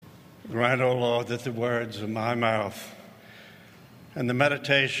Grant, O Lord, that the words of my mouth and the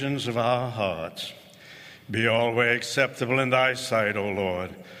meditations of our hearts be always acceptable in thy sight, O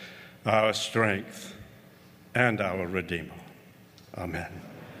Lord, our strength and our Redeemer. Amen.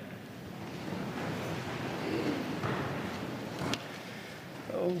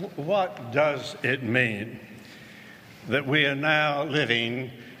 What does it mean that we are now living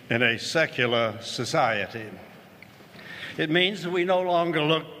in a secular society? It means that we no longer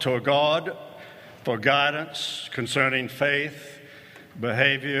look to God for guidance concerning faith,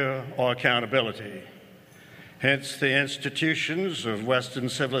 behavior, or accountability. Hence, the institutions of Western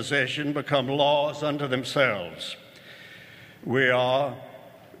civilization become laws unto themselves. We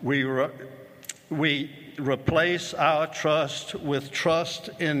replace our trust with trust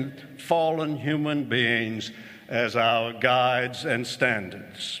in fallen human beings as our guides and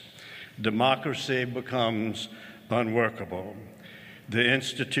standards. Democracy becomes unworkable. The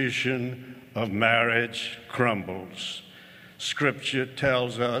institution of marriage crumbles. Scripture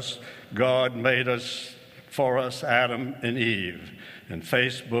tells us God made us for us Adam and Eve, and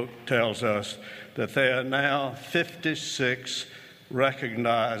Facebook tells us that there are now 56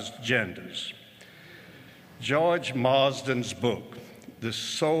 recognized genders. George Marsden's book, The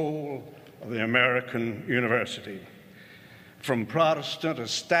Soul of the American University, From Protestant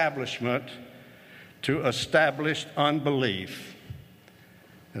Establishment to Established Unbelief,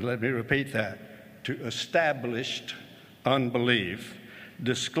 and let me repeat that, to established unbelief,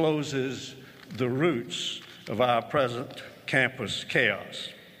 discloses the roots of our present campus chaos.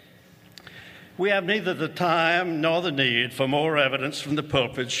 We have neither the time nor the need for more evidence from the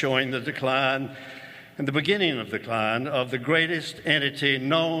pulpit showing the decline and the beginning of decline of the greatest entity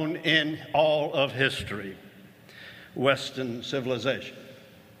known in all of history, Western civilization.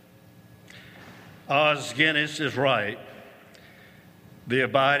 Os Guinness is right. The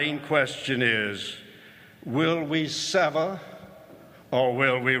abiding question is, will we sever or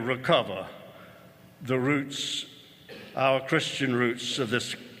will we recover the roots, our Christian roots of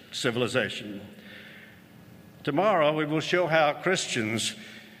this civilization? Tomorrow we will show how Christians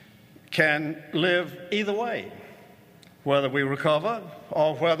can live either way, whether we recover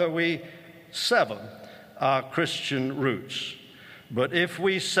or whether we sever our Christian roots. But if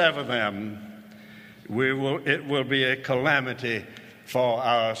we sever them, it will be a calamity for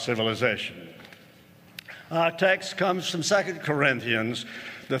our civilization. Our text comes from 2 Corinthians,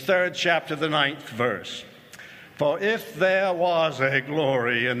 the 3rd chapter, the 9th verse. For if there was a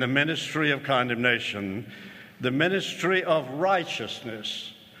glory in the ministry of condemnation, the ministry of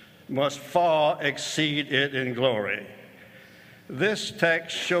righteousness must far exceed it in glory. This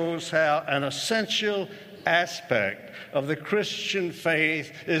text shows how an essential aspect of the Christian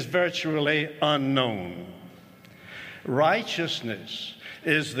faith is virtually unknown. Righteousness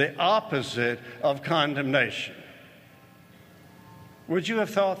is the opposite of condemnation. Would you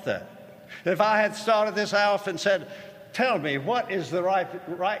have thought that? If I had started this off and said, tell me, what is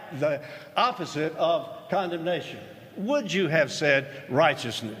the opposite of condemnation? Would you have said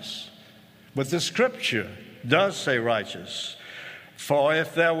righteousness? But the Scripture does say righteous. For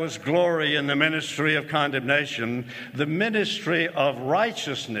if there was glory in the ministry of condemnation, the ministry of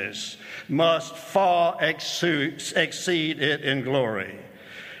righteousness must far exceed it in glory.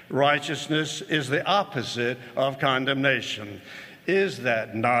 Righteousness is the opposite of condemnation. Is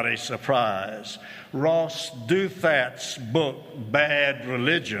that not a surprise? Ross Douthat's book, Bad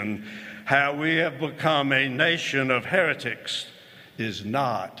Religion, How We Have Become a Nation of Heretics, is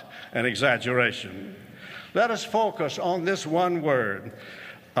not an exaggeration. Let us focus on this one word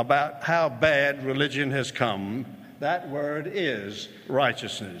about how bad religion has come. That word is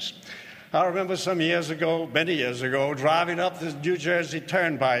righteousness. I remember many years ago, driving up the New Jersey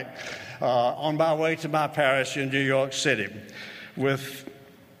Turnpike on my way to my parish in New York City with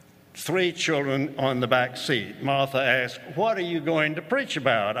 3 children on the back seat. Martha asked, "What are you going to preach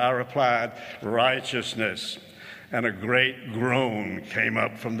about?" I replied, "Righteousness." And a great groan came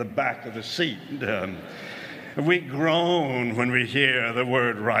up from the back of the seat. We groan when we hear the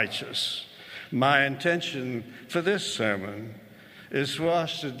word righteous. My intention for this sermon is for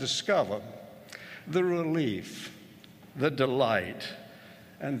us to discover the relief, the delight,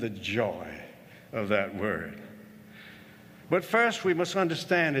 and the joy of that word. But first, we must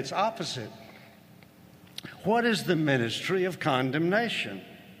understand its opposite. What is the ministry of condemnation?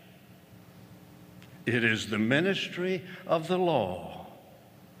 It is the ministry of the law,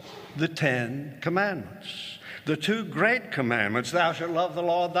 the 10 Commandments. The 2 great commandments, thou shalt love the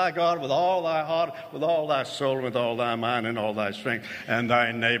Lord thy God with all thy heart, with all thy soul, with all thy mind, and all thy strength, and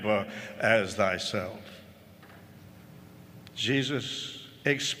thy neighbor as thyself. Jesus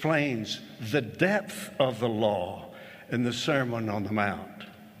explains the depth of the law in the Sermon on the Mount.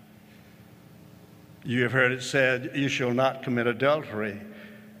 You have heard it said, "You shall not commit adultery."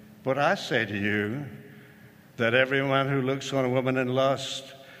 But I say to you that everyone who looks on a woman in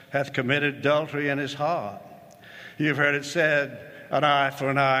lust hath committed adultery in his heart. You have heard it said, "An eye for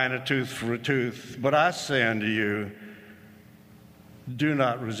an eye and a tooth for a tooth." But I say unto you, do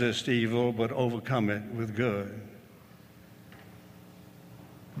not resist evil, but overcome it with good.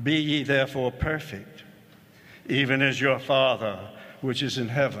 Be ye therefore perfect, even as your Father which is in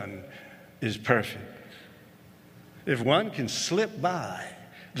heaven is perfect. If one can slip by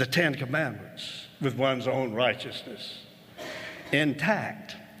the Ten Commandments with one's own righteousness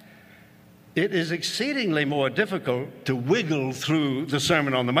intact, it is exceedingly more difficult to wiggle through the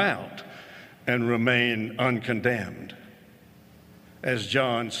Sermon on the Mount and remain uncondemned. As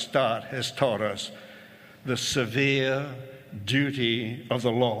John Stott has taught us, the severe duty of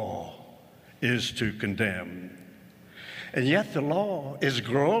the law is to condemn. And yet the law is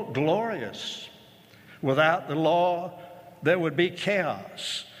glorious. Without the law, there would be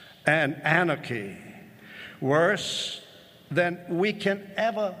chaos and anarchy, worse than we can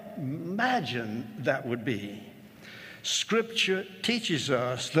ever imagine that would be. Scripture teaches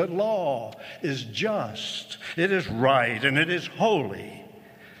us that law is just, it is right, and it is holy,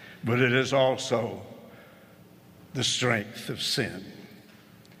 but it is also the strength of sin.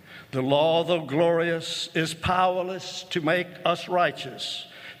 The law, though glorious, is powerless to make us righteous,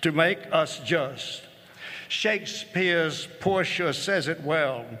 to make us just. Shakespeare's Portia says it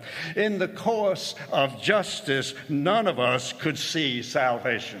well. In the course of justice, none of us could see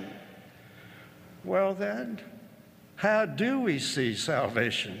salvation. Well then, how do we see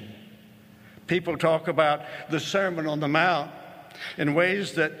salvation? People talk about the Sermon on the Mount in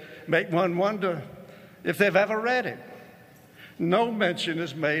ways that make one wonder if they've ever read it. No mention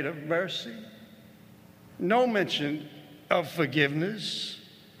is made of mercy. No mention of forgiveness.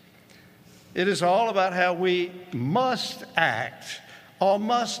 It is all about how we must act or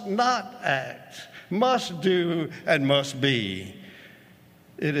must not act, must do and must be.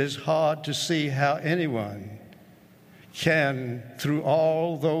 It is hard to see how anyone can, through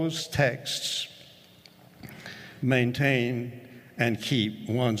all those texts, maintain and keep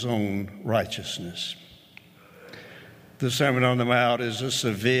one's own righteousness. The Sermon on the Mount is a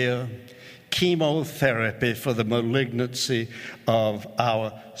severe chemotherapy for the malignancy of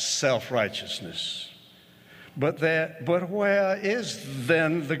our self-righteousness. But where is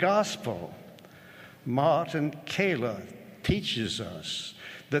then the gospel? Martin Kaler teaches us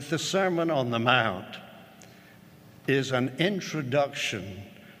that the Sermon on the Mount is an introduction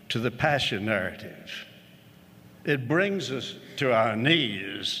to the Passion narrative. It brings us to our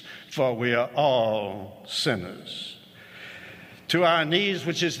knees, for we are all sinners. To our knees,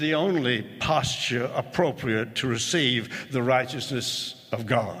 which is the only posture appropriate to receive the righteousness of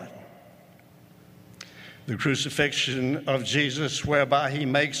God. The crucifixion of Jesus, whereby he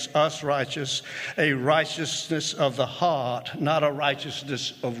makes us righteous, a righteousness of the heart, not a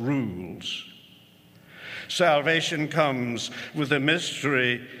righteousness of rules. Salvation comes with the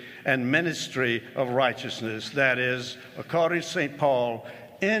mystery and ministry of righteousness, that is, according to St. Paul,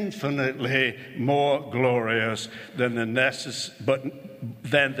 infinitely more glorious than the necessary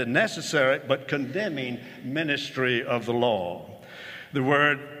but condemning ministry of the law. The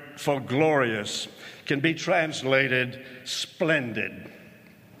word for glorious can be translated splendid.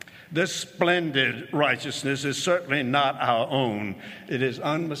 This splendid righteousness is certainly not our own. It is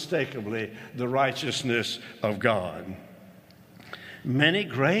unmistakably the righteousness of God. Many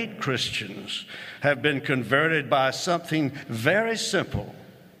great Christians have been converted by something very simple.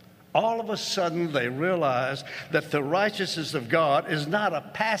 All of a sudden, they realize that the righteousness of God is not a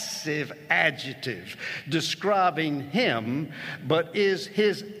passive adjective describing him, but is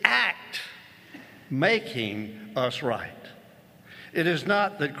his act making us right. It is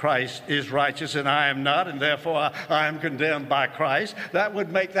not that Christ is righteous and I am not, and therefore I am condemned by Christ. That would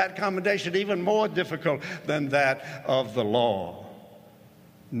make that commendation even more difficult than that of the law.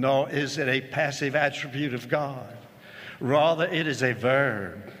 Nor is it a passive attribute of God. Rather, it is a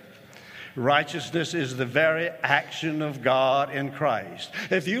verb. Righteousness is the very action of God in Christ.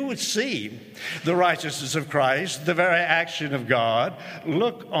 If you would see the righteousness of Christ, the very action of God,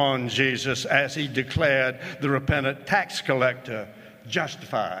 look on Jesus as he declared the repentant tax collector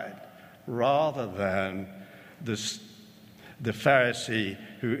justified, rather than the Pharisee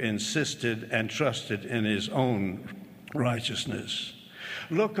who insisted and trusted in his own righteousness.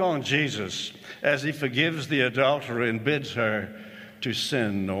 Look on Jesus as he forgives the adulterer and bids her to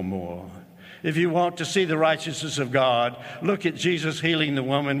sin no more. If you want to see the righteousness of God, look at Jesus healing the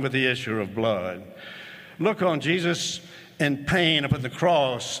woman with the issue of blood. Look on Jesus in pain upon the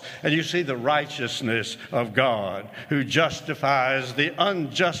cross, and you see the righteousness of God, who justifies the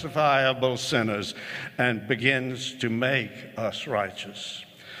unjustifiable sinners and begins to make us righteous.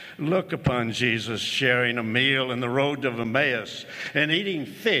 Look upon Jesus sharing a meal in the road of Emmaus and eating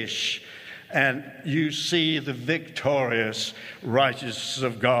fish, and you see the victorious righteousness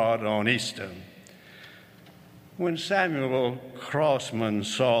of God on Easter. When Samuel Crossman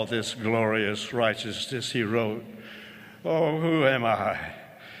saw this glorious righteousness, he wrote, "Oh, who am I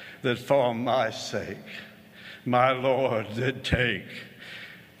that for my sake my Lord did take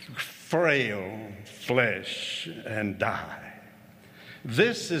frail flesh and die?"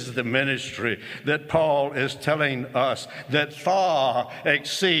 This is the ministry that Paul is telling us that far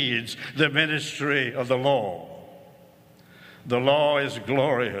exceeds the ministry of the law. The law is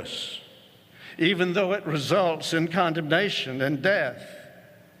glorious, even though it results in condemnation and death.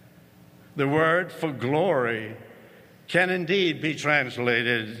 The word for glory can indeed be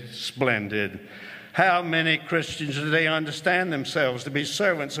translated splendid. How many Christians today understand themselves to be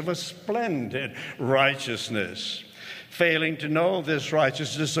servants of a splendid righteousness? Failing to know this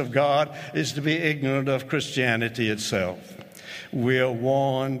righteousness of God is to be ignorant of Christianity itself. We are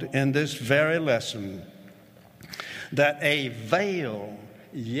warned in this very lesson that a veil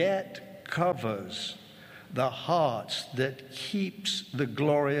yet covers the hearts that keeps the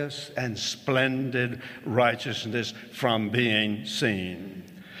glorious and splendid righteousness from being seen.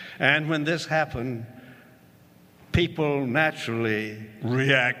 And when this happens, people naturally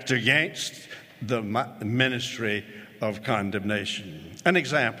react against the ministry of condemnation. An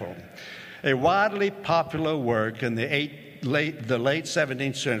example, a widely popular work in the late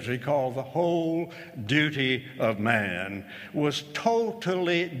 17th century called The Whole Duty of Man was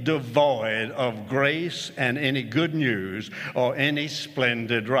totally devoid of grace and any good news or any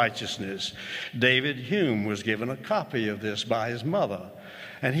splendid righteousness. David Hume was given a copy of this by his mother,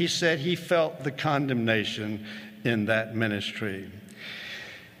 and he said he felt the condemnation in that ministry.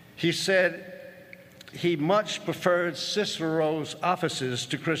 He said he much preferred Cicero's offices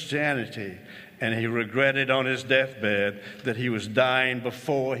to Christianity, and he regretted on his deathbed that he was dying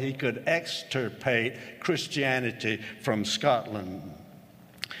before he could extirpate Christianity from Scotland.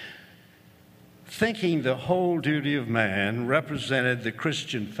 Thinking the whole duty of man represented the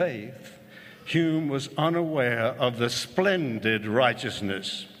Christian faith, Hume was unaware of the splendid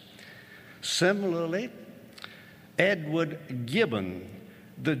righteousness. Similarly, Edward Gibbon,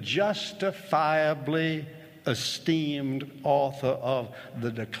 the justifiably esteemed author of The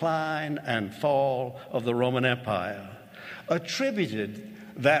Decline and Fall of the Roman Empire, attributed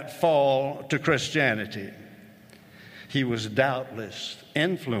that fall to Christianity. He was doubtless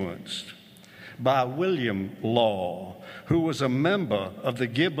influenced by William Law, who was a member of the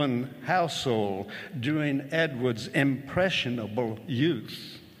Gibbon household during Edward's impressionable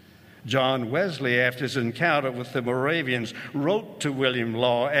youth. John Wesley, after his encounter with the Moravians, wrote to William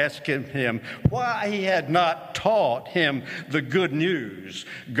Law asking him why he had not taught him the good news,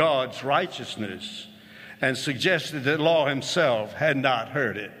 God's righteousness, and suggested that Law himself had not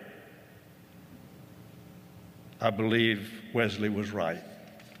heard it. I believe Wesley was right.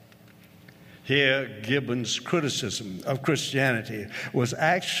 Here, Gibbon's criticism of Christianity was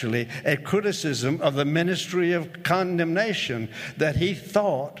actually a criticism of the ministry of condemnation that he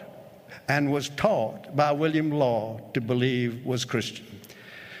thought and was taught by William Law to believe was Christian.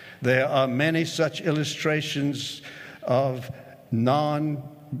 There are many such illustrations of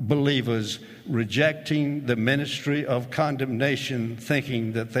non-believers rejecting the ministry of condemnation,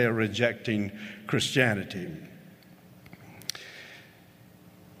 thinking that they're rejecting Christianity.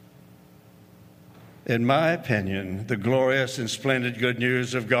 In my opinion, the glorious and splendid good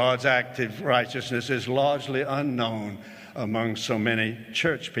news of God's active righteousness is largely unknown among so many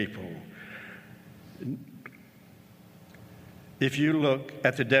church people. If you look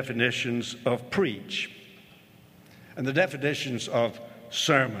at the definitions of preach and the definitions of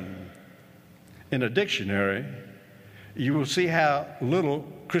sermon in a dictionary, you will see how little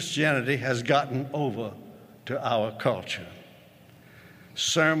Christianity has gotten over to our culture.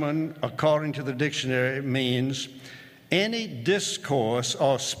 Sermon, according to the dictionary, means any discourse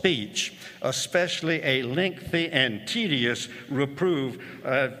or speech, especially a lengthy and tedious reproof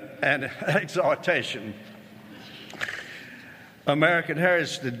and exhortation. American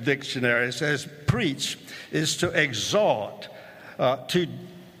Heritage Dictionary says preach is to exhort, to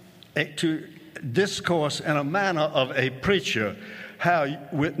discourse in a manner of a preacher,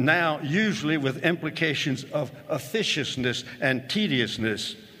 now usually with implications of officiousness and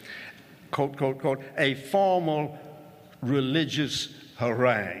tediousness. quote, quote, quote, a formal religious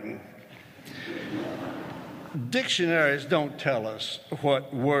harangue. Dictionaries don't tell us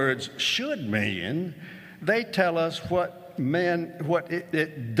what words should mean. They tell us what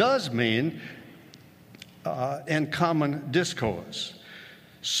it does mean in common discourse.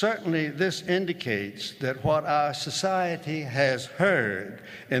 Certainly, this indicates that what our society has heard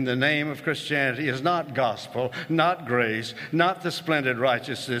in the name of Christianity is not gospel, not grace, not the splendid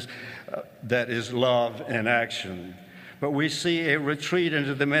righteousness that is love in action. But we see a retreat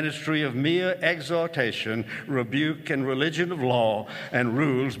into the ministry of mere exhortation, rebuke, and religion of law and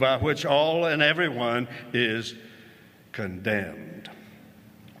rules by which all and everyone is condemned.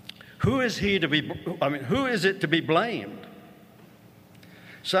 Who is it to be blamed?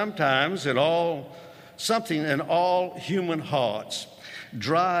 Sometimes something in all human hearts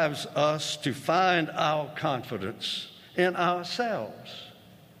drives us to find our confidence in ourselves.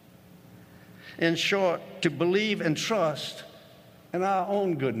 In short, to believe and trust in our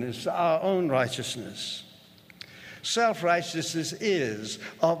own goodness, our own righteousness. Self-righteousness is,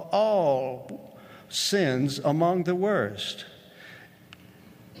 of all sins, among the worst.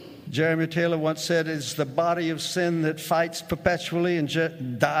 Jeremy Taylor once said, it's the body of sin that fights perpetually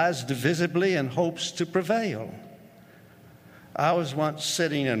and dies divisibly and hopes to prevail. I was once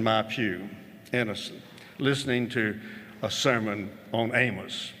sitting in my pew, innocent, listening to a sermon on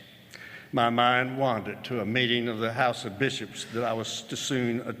Amos. My mind wandered to a meeting of the House of Bishops that I was to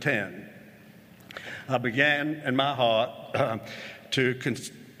soon attend. I began in my heart to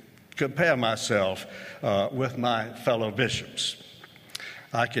compare myself with my fellow bishops.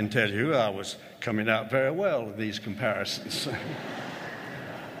 I can tell you I was coming out very well with these comparisons.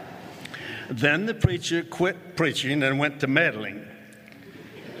 Then the preacher quit preaching and went to meddling.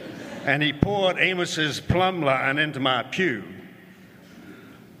 And he poured Amos's plumb line into my pew.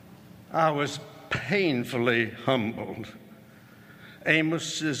 I was painfully humbled.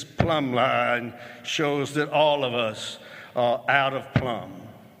 Amos's plumb line shows that all of us are out of plumb,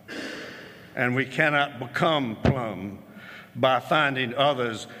 and we cannot become plumb by finding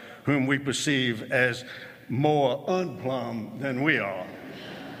others whom we perceive as more unplumb than we are.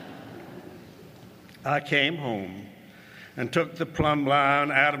 I came home and took the plumb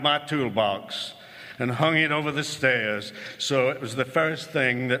line out of my toolbox and hung it over the stairs, so it was the first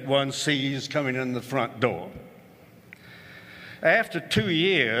thing that one sees coming in the front door. After 2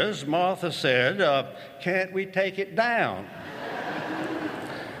 years, Martha said, can't we take it down?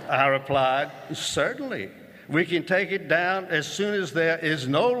 I replied, certainly. We can take it down as soon as there is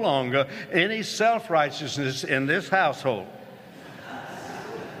no longer any self-righteousness in this household.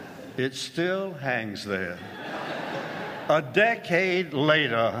 It still hangs there. A decade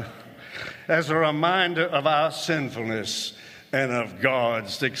later, as a reminder of our sinfulness and of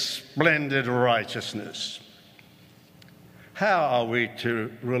God's splendid righteousness. How are we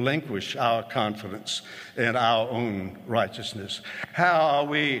to relinquish our confidence in our own righteousness? How are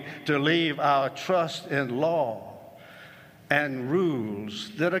we to leave our trust in law and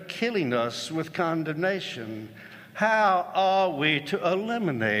rules that are killing us with condemnation? How are we to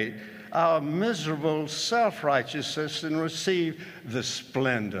eliminate our miserable self-righteousness and receive the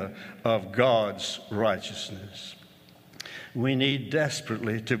splendor of God's righteousness? We need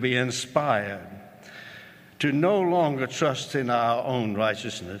desperately to be inspired to no longer trust in our own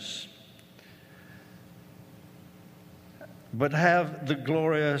righteousness, but have the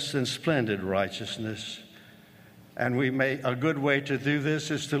glorious and splendid righteousness. And a good way to do this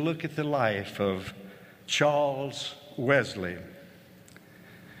is to look at the life of Charles Wesley.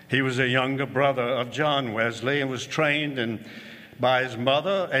 He was a younger brother of John Wesley and was trained by his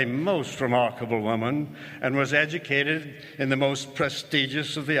mother, a most remarkable woman, and was educated in the most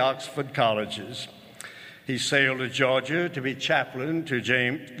prestigious of the Oxford colleges. He sailed to Georgia to be chaplain to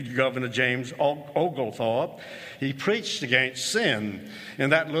Governor James Oglethorpe. He preached against sin in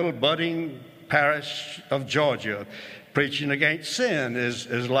that little budding parish of Georgia. Preaching against sin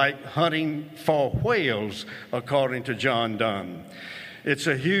is like hunting for whales, according to John Donne. It's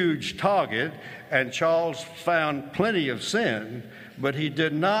a huge target, and Charles found plenty of sin, but he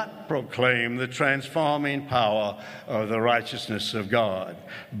did not proclaim the transforming power of the righteousness of God,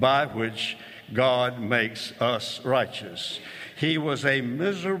 by which God makes us righteous. He was a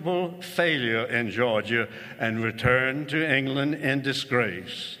miserable failure in Georgia and returned to England in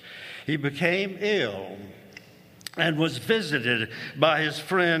disgrace. He became ill and was visited by his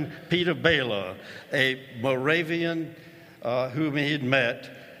friend Peter Baylor, a Moravian whom he had met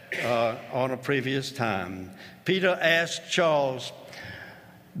on a previous time. Peter asked Charles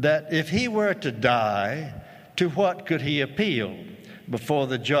that if he were to die, to what could he appeal? before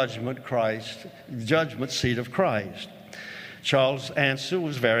the judgment seat of Christ. Charles' answer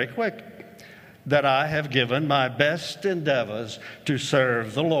was very quick, that I have given my best endeavors to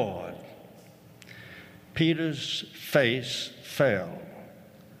serve the Lord. Peter's face fell.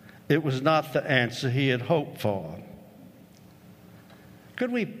 It was not the answer he had hoped for.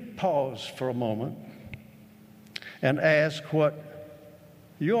 Could we pause for a moment and ask what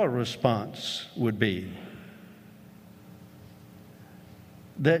your response would be?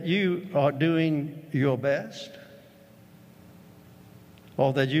 That you are doing your best?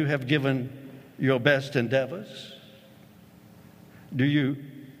 Or that you have given your best endeavors? Do you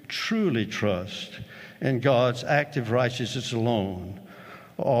truly trust in God's active righteousness alone?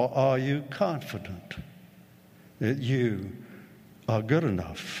 Or are you confident that you are good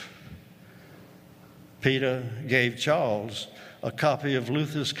enough? Peter gave Charles a copy of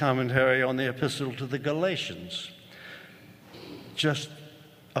Luther's commentary on the Epistle to the Galatians. Just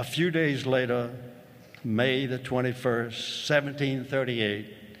a few days later, May the 21st,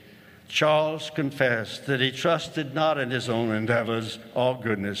 1738, Charles confessed that he trusted not in his own endeavors or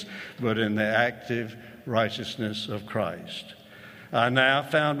goodness, but in the active righteousness of Christ. I now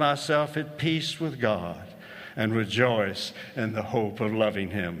found myself at peace with God and rejoice in the hope of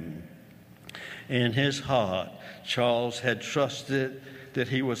loving him. In his heart, Charles had trusted that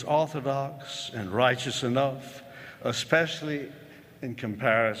he was orthodox and righteous enough, especially in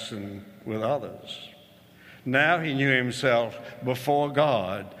comparison with others. Now he knew himself before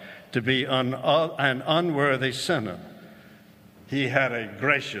God to be an unworthy sinner. He had a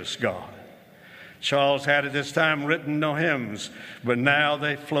gracious God. Charles had at this time written no hymns, but now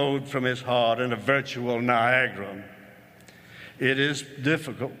they flowed from his heart in a virtual Niagara. It is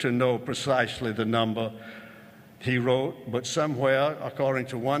difficult to know precisely the number he wrote, but somewhere, according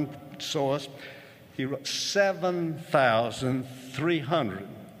to one source, he wrote 7,300,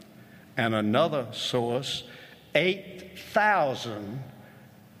 and another source,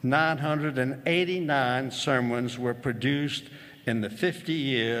 8,989 sermons were produced in the 50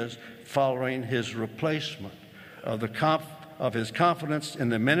 years following his replacement of his confidence in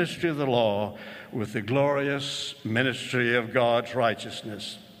the ministry of the law with the glorious ministry of God's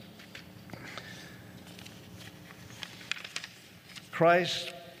righteousness.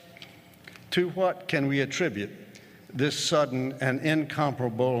 Christ, to what can we attribute this sudden and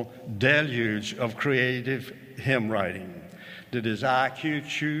incomparable deluge of creative hymn writing? Did his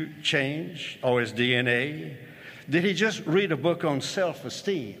IQ change, or his DNA? Did he just read a book on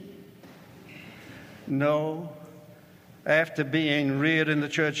self-esteem? No. After being reared in the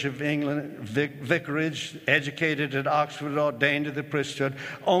Church of England vicarage, educated at Oxford, ordained to the priesthood,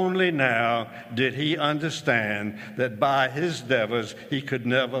 only now did he understand that by his endeavors he could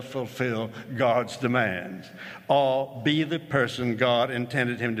never fulfill God's demands or be the person God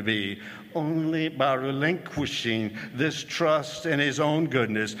intended him to be. Only by relinquishing this trust in his own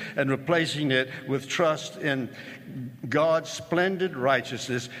goodness and replacing it with trust in God's splendid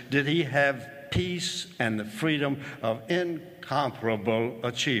righteousness did he have peace and the freedom of incomparable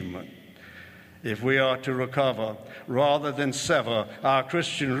achievement. If we are to recover rather than sever our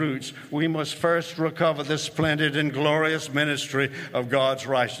Christian roots, we must first recover the splendid and glorious ministry of God's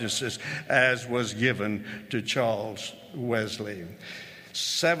righteousness as was given to Charles Wesley.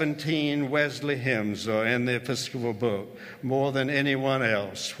 17 Wesley hymns are in the Episcopal book, more than anyone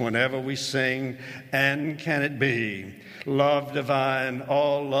else. Whenever we sing, "And can it be? Love divine,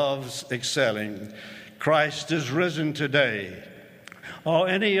 all loves excelling. Christ is risen today," or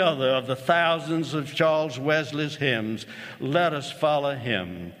any other of the thousands of Charles Wesley's hymns, let us follow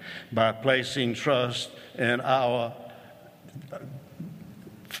him by placing trust in our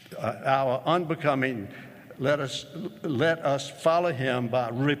unbecoming. Let us follow him by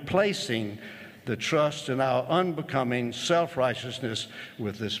replacing the trust in our unbecoming self-righteousness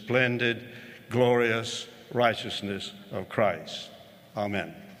with the splendid, glorious righteousness of Christ.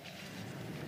 Amen.